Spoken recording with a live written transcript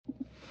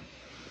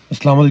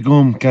अस्सलाम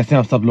वालेकुम, कैसे हैं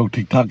आप सब लोग?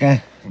 ठीक ठाक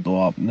हैं? तो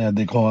आपने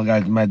देखा होगा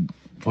गाइस, मैं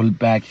फुल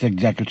पैक चेक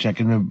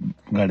जैकेट में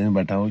गाड़ी में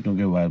बैठा हूँ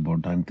क्योंकि वायर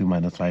बहुत ठंड थी,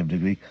 -5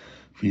 डिग्री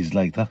फीस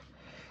लाइक था।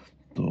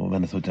 तो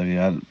मैंने सोचा कि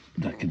यार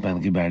जैकेट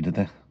पहन के बैठ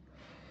जाते हैं,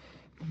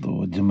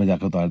 तो जिम में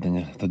जाकर उतार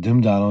देंगे। तो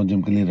जिम जा रहा हूँ,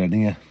 जिम के लिए रेडी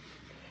है।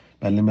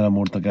 पहले मेरा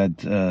मूड था कि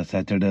आज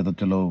सैटरडे है तो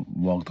चलो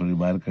वॉक थोड़ी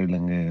बाहर कर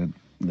लेंगे,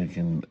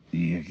 लेकिन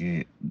ये है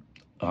कि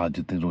आज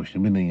इतनी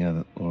रोशनी भी नहीं है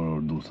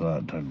और दूसरा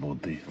ठंड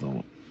बहुत थी। तो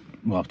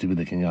वापसी भी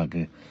देखेंगे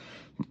आके,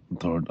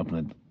 थोड़ा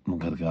अपने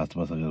घर के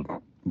आसपास अगर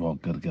वॉक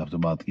करके आपसे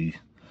बात की,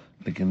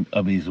 लेकिन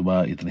अभी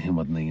सुबह इतनी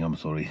हिम्मत नहीं है, आई एम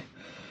सॉरी।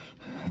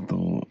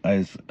 तो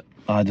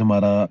आज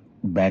हमारा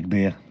बैक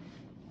डे है।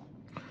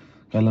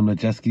 कल हमने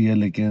चेस्ट की है,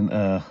 लेकिन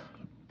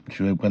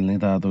शुएब कल नहीं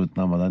था तो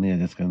इतना मज़ा नहीं है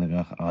चेस्ट करने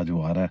का। आज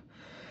वो आ रहा है।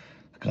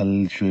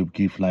 कल शुएब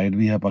की फ़्लाइट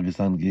भी है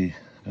पाकिस्तान की,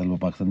 कल वो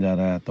पाकिस्तान जा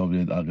रहा है। तो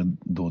अभी आगे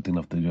 2-3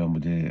 हफ्ते जो है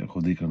मुझे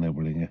खुद ही करने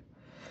पड़ेंगे,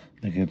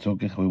 लेकिन इट्स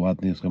ओके, कोई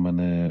बात नहीं। उसका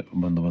मैंने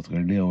बंदोबस्त कर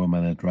लिया होगा।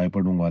 मैंने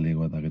ट्राईपॉड मंगवा लिया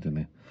हुआ ताकि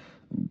चले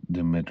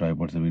जिम में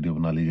ट्राईपॉड से वीडियो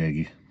बना ली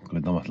जाएगी, कोई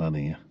इतना मसला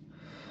नहीं है।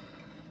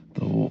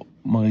 तो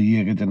मगर ये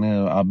है कि चले,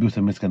 आप भी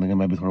उसे मिस करेंगे,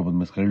 मैं भी थोड़ा बहुत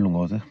मिस कर लूँगा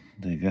उसे,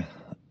 ठीक है।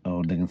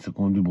 और लेकिन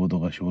सुकून भी बहुत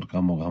होगा, शोर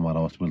कम होगा, हमारा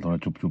हॉस्पिटल थोड़ा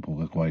चुप चुप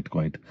होगा,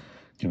 क्वाइट,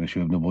 क्योंकि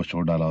शुएब ने बहुत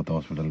शोर डाला होता है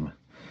हॉस्पिटल में।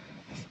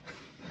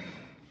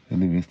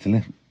 एनीवेज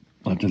चलें,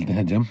 अब चलते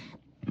हैं जिम।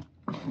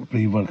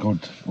 प्री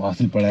वर्कआउट वहाँ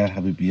से पड़ा है,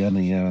 अभी पिया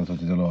नहीं है। मैं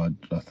सोचा चलो आज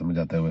रास्ते में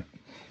जाते हुए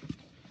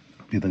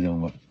पीता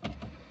जाऊँगा।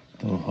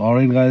 तो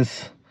alright guys,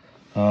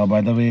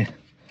 by the way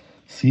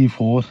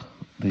C4,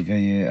 ठीक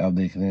है, ये आप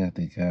देख रहे हैं,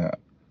 ठीक है।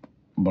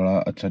 बड़ा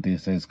अच्छा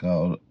टेस्ट है इसका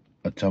और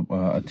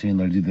अच्छी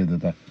एनर्जी दे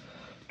देता है।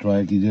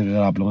 ट्राई कीजिए अगर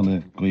आप लोगों ने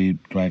कोई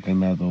ट्राई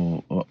करना है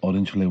तो।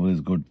 Orange flavour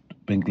is good,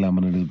 pink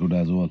lemon is good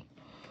as well,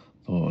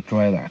 तो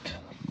try that.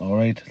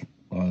 Alright,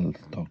 I will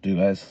talk to you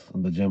guys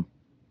in the gym.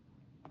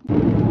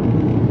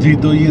 जी,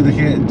 तो ये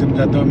देखिए, जिम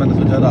जाते हुए मैंने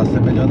सोचा रास्ते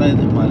में जो है ना,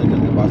 हमारे घर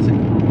के पास एक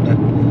रोड है,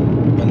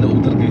 पहले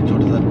उधर के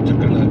छोटा सा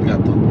चक्कर लगा के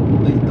आता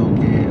हूँ, देखता हूँ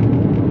कि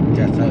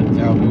कैसा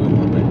क्या व्यू है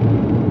वहाँ पे,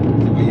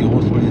 क्योंकि ये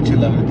हॉर्स बड़ी अच्छी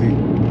लग रही थी।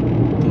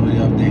 तो ये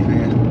आप देख रहे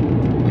हैं,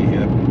 ठीक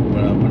है,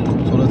 बड़ी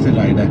खूबसूरत सी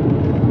राइड है।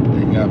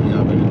 देखिए आप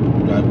यहाँ पे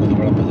ड्राइव को तो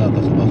बड़ा मज़ा आता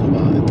है सुबह सुबह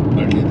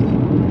अर्ली दिन।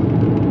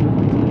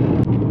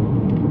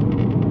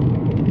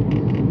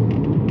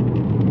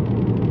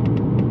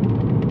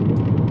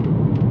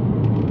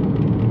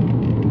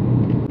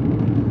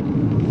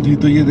 जी,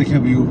 तो ये देखिए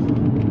व्यू,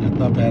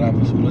 इतना प्यारा।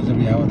 सूरज जब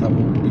आया हुआ था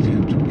वो पीछे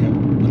छुप गया,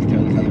 बल्कि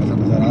हल्का सा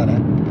नज़र आ रहा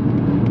है,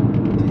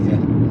 ठीक है।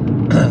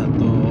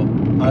 तो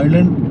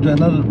आयरलैंड जो है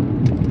ना,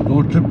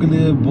 रोड ट्रिप के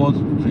लिए बहुत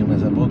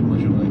फेमस है, बहुत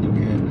मशहूर है,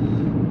 क्योंकि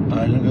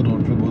आयरलैंड का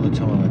रोड ट्रिप बहुत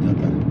अच्छा माना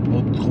जाता है।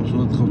 बहुत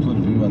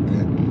खूबसूरत व्यू आते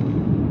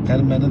हैं।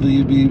 खैर मैंने तो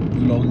ये भी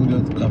व्लॉगिंग जो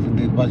काफ़ी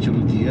देर बाद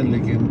शुरू की है,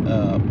 लेकिन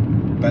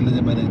पहले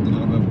जब मैंने एक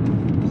दूसरे में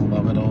घूमा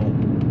फिरा हूँ,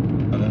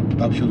 अगर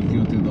तब शुरू की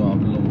होती तो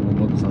आप लोगों को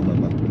बहुत पसंद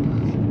आता।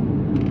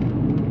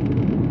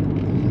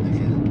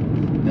 देखिए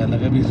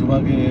लगा भी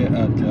सुबह के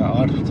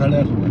 8 साढ़े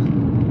 8 हो गए।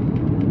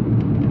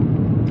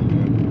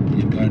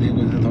 ये गाड़ियों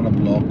की वजह से थोड़ा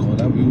ब्लॉक हो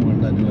रहा है व्यू,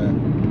 वरना जो है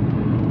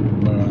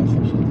बड़ा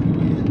खूबसूरत व्यू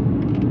है ये।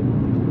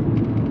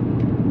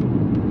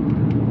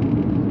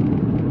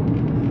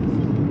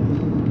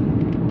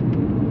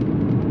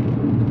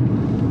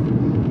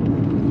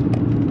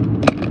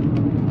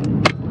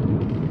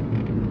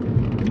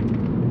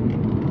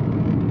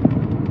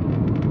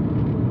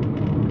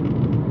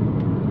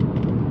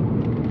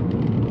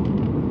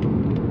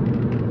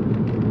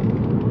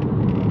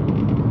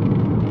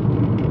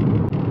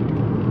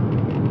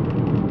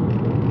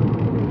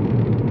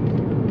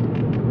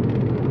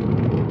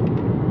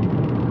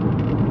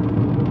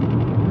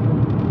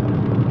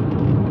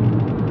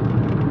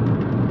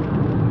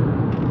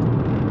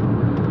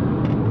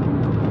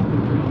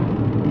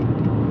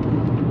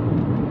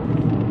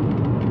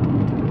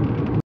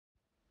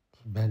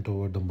 Bent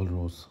over dumbbell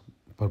rows.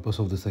 Purpose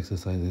of this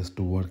exercise is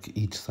to work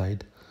each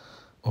side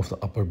of the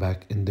upper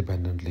back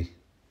independently.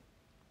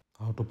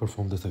 How to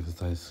perform this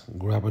exercise?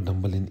 Grab a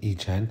dumbbell in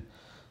each hand,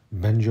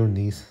 bend your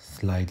knees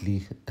slightly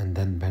and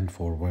then bend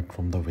forward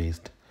from the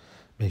waist.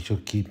 Make sure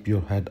keep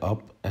your head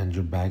up and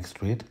your back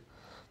straight,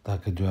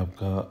 ताकि जो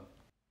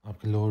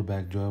आपके lower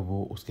back जो है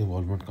वो उसकी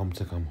involvement कम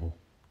से कम हो।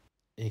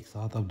 एक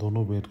साथ आप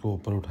दोनों वेट को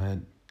ऊपर उठाएं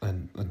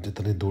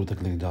जितनी दूर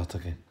तक ले जा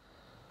सकें,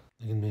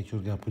 लेकिन मेक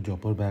श्योर कि आपकी जो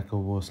अपर बैक हो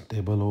वो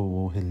स्टेबल हो,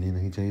 वो हिलनी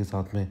नहीं चाहिए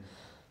साथ में,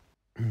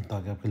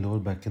 ताकि आपके लोअर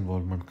बैक की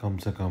इन्वॉल्वमेंट कम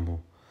से कम हो।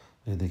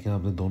 ये देखिए,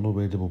 आपने दोनों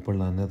वेट जब ऊपर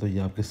लाना है तो ये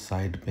आपके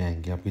साइड पे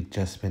आएंगे, आपकी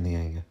चेस्ट पे नहीं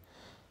आएंगे।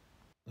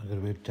 अगर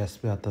वेट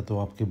चेस्ट पे आता है तो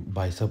आपके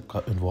बाइसेप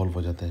का इन्वॉल्व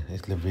हो जाते हैं,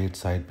 इसलिए वेट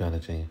साइड पे आना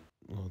चाहिए।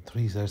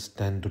 3 सेट्स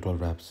 10 to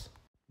 12 रैप्स।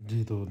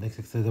 जी, तो नेक्स्ट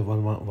एक्सरसाइज है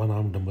वन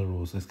आर्म डंबल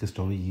रोज। इसकी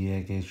स्टोरी ये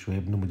है कि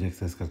शुएब ने मुझे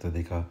एक्सरसाइज करते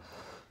देखा,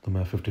 तो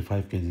मैं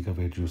 55 kg का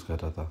वेट यूज़ कर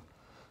रहा था।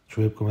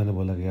 शुएब को मैंने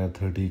बोला कि यार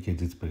 30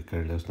 kg पे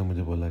कर ले। उसने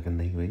मुझे बोला कि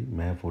नहीं भाई,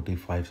 मैं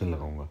 45 से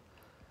लगाऊंगा।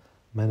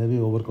 मैंने भी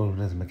ओवर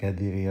कॉन्फिडेंस में कह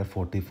दिया कि यार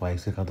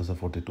 45 से कहा तो सर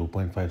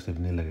 42.5 से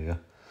भी नहीं लगेगा,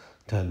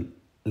 चल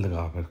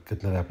लगा। फिर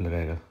कितने रैप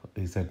लगाएगा?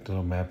 इस सेट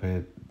मैं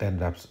फिर 10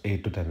 रैप्स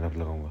 8 to 10 रैप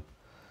लगाऊंगा।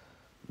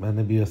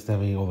 मैंने भी उस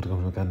टाइम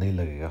ओवरकम का नहीं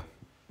लगेगा,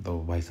 तो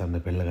भाई साहब ने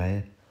पेड़ लगाए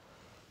हैं।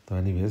 तो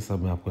एनीवेज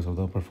सब मैं आपको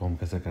बताऊँ परफॉर्म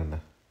कैसे करना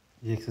है।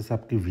 ये एक्सरसाइज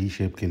आपकी वी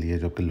शेप के लिए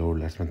जो आपके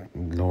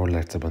लोअर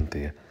लेट्स से बनती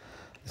है।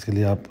 इसके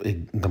लिए आप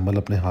एक डंबल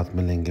अपने हाथ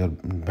में लेंगे और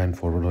बैंड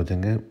फॉरवर्ड हो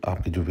जाएंगे।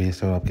 आपकी जो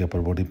वेस्ट है और आपकी अपर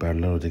बॉडी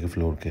पैरेलल हो जाएगी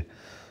फ्लोर के।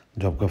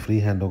 जो आपका फ्री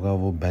हैंड होगा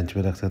वो बेंच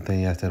पे रख सकते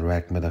हैं या ऐसे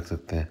रैक में रख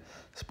सकते हैं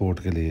सपोर्ट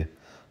के लिए।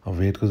 और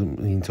वेट को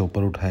ज़मीन से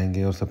ऊपर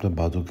उठाएंगे और अपने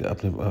बाजू के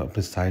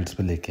अपने साइड्स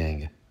पे लेके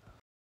आएंगे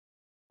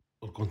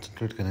और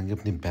कंसंट्रेट करेंगे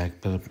अपनी बैक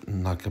पर,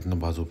 ना कि अपने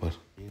बाजू पर।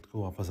 वेट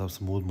को वापस आप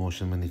स्मूथ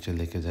मोशन में नीचे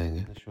लेके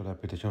जाएंगे। Sure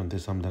repetition on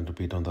this some then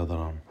repeat on the other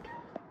arm.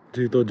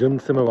 जी तो जिम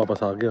से मैं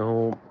वापस आ गया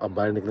हूँ। अब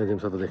बाहर निकले जिम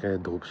से तो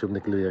देखें धूप शुभ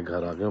निकली हुई है।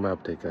 घर आ गया हूँ मैं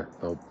अब, ठीक है।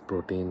 तो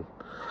प्रोटीन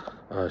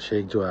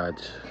शेक जो है आज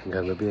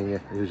घर में पियेंगे।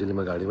 यूजुअली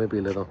मैं गाड़ी में पी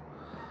लेता हूँ।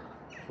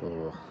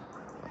 तो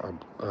अब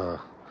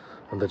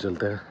अंदर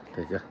चलते हैं,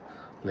 ठीक है।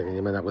 लेकिन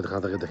ये मैंने आपको दिखा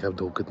था कि देखें अब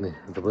धूप कितनी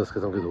ज़बरदस्त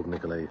किस्म की धूप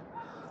निकल आई।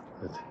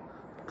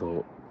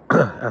 तो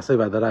ऐसा ही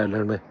वेदर है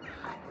आयरलैंड में,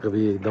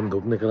 कभी एकदम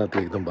धूप निकल आती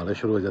है, एकदम बारिश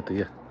शुरू हो जाती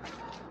है।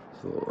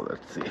 So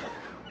let's see.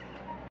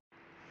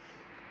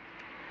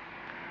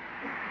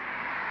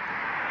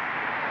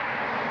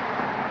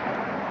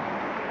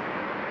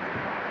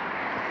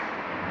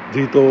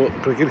 जी तो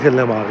क्रिकेट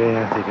खेलने हम आ गए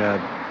हैं, ठीक है।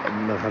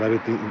 मेरा ख्याल है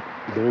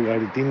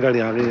अभी तीन गाड़ी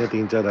आ गई हैं,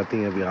 3-4 आती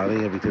हैं अभी आ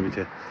रही हैं पीछे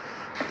पीछे।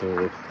 तो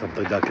तब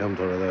तक जाके हम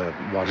थोड़ा सा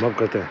वार्म अप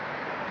करते हैं,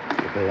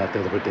 तो फिर आते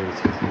हैं। तो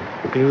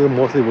फिर टीम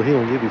मोस्टली वही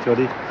होंगी पीछे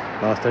वाली,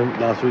 लास्ट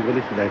वीक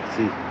वाली। लेट्स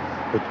सी,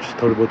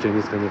 कुछ थोड़े बहुत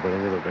चेंजेस करने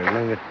पड़ेंगे तो कर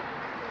लेंगे।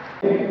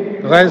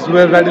 Guys we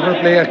are ready for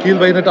play. Aqeel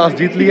भाई ने टॉस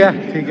जीत लिया,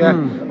 ठीक है।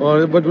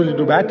 और what will you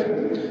do, bat?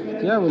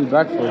 Yeah, we'll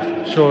bat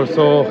first. Sure,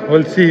 so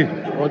we'll see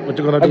what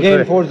you're gonna do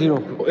Again, 4-0.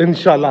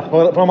 Inshallah,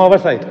 from our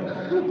side.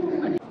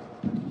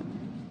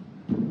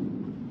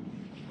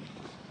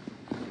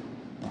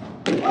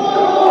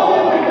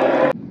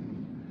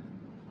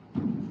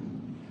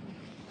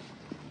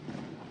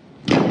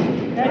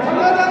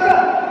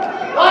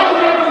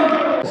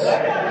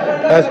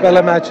 आज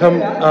पहला मैच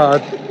हम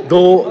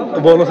 2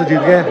 बॉलों से जीत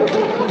गए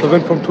हैं। तो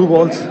win from 2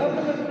 balls.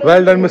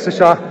 Well done, Mr.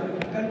 Shah.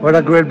 What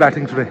a great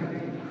batting today.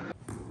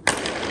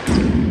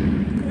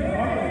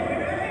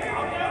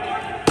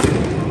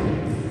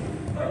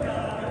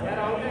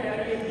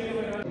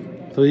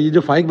 तो ये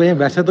जो फाइक भाई हैं,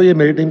 वैसे तो ये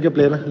मेरी टीम के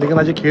प्लेयर हैं, लेकिन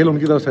आज ये खेल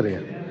उनकी तरफ से रहे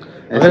हैं।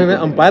 अगर इन्हें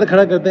अंपायर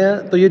खड़ा करते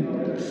हैं तो ये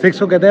 6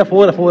 को कहते हैं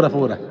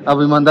 4 है।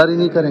 अब ईमानदारी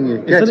नहीं करेंगे।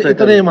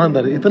 इतने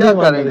ईमानदारी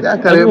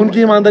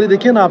उनकी ईमानदारी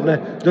देखिए ना आपने,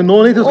 जो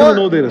 9 नहीं थे उसको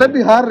 9 दे रहे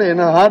थे। हार रहे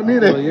ना, हार नहीं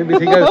रहे। ये भी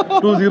ठीक है।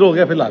 2-0 हो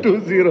गया फिलहाल।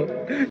 2-0।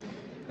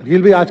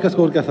 गिल भाई आज का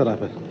स्कोर कैसा रहा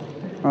फिर?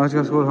 आज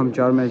का स्कोर हम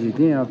 4 मैच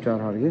जीते हैं, आप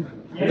 4 हार गए।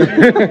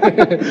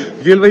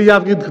 गिल भाई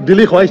आपकी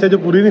दिली ख्वाहिश है जो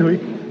पूरी नहीं हुई,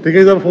 ठीक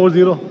है।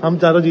 4-0 हम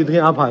चारों जीत गए,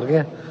 आप हार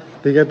गए,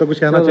 ठीक है। तो कुछ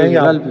कहना चाहेंगे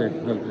आप?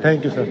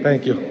 Thank you sir,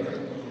 thank you.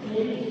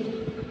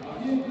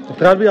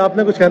 फिलहाल भी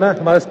आपने कुछ कहना है?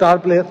 हमारे स्टार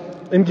प्लेयर,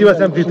 इनकी वजह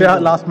से हम जीते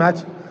लास्ट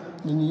मैच।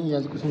 नहीं,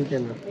 आज कुछ नहीं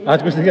कहना।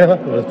 आज कुछ नहीं कहना,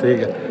 बस ठीक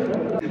है।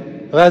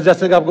 वैसे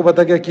जैसे कि आपको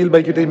पता है कि अकील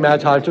भाई की टीम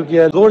मैच हार चुकी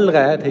है। जोर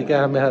लगाया है, ठीक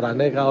है, हमें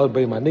हराने का और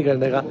बेईमानी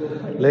करने का,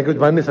 लेकिन कुछ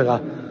बन नहीं सका।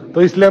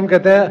 तो इसलिए हम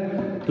कहते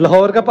हैं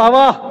लाहौर का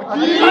पावा।